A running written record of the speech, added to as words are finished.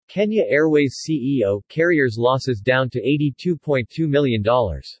Kenya Airways CEO, carriers losses down to $82.2 million.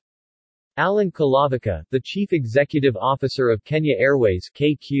 Alan Kalavika, the chief executive officer of Kenya Airways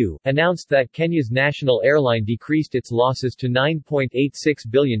 (KQ), announced that Kenya's national airline decreased its losses to 9.86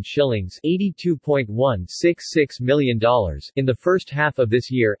 billion shillings (82.166 million) in the first half of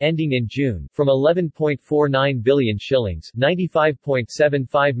this year ending in June, from 11.49 billion shillings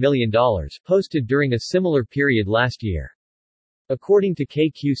 (95.75 million) posted during a similar period last year. According to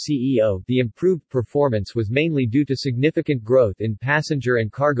KQ CEO, the improved performance was mainly due to significant growth in passenger and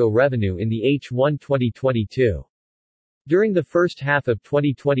cargo revenue in the H1 2022. During the first half of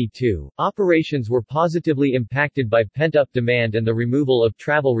 2022, operations were positively impacted by pent-up demand and the removal of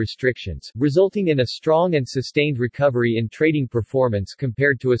travel restrictions, resulting in a strong and sustained recovery in trading performance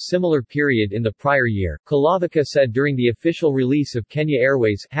compared to a similar period in the prior year, Kalavika said during the official release of Kenya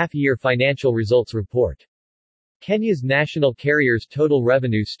Airways' half-year financial results report. Kenya's national carrier's total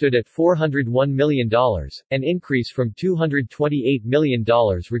revenue stood at $401 million, an increase from $228 million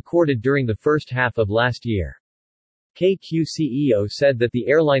recorded during the first half of last year. KQ CEO said that the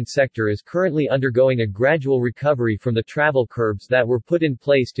airline sector is currently undergoing a gradual recovery from the travel curbs that were put in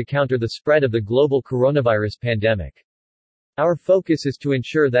place to counter the spread of the global coronavirus pandemic. Our focus is to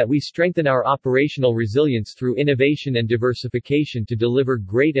ensure that we strengthen our operational resilience through innovation and diversification to deliver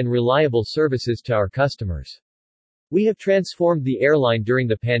great and reliable services to our customers. We have transformed the airline during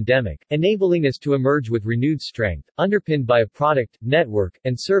the pandemic, enabling us to emerge with renewed strength, underpinned by a product, network,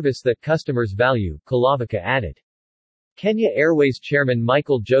 and service that customers value, Kalavika added. Kenya Airways chairman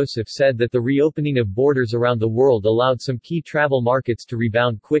Michael Joseph said that the reopening of borders around the world allowed some key travel markets to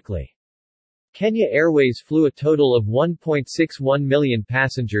rebound quickly. Kenya Airways flew a total of 1.61 million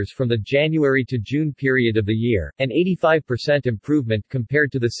passengers from the January to June period of the year, an 85% improvement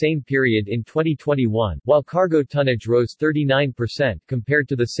compared to the same period in 2021, while cargo tonnage rose 39% compared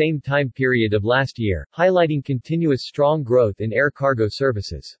to the same time period of last year, highlighting continuous strong growth in air cargo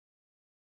services.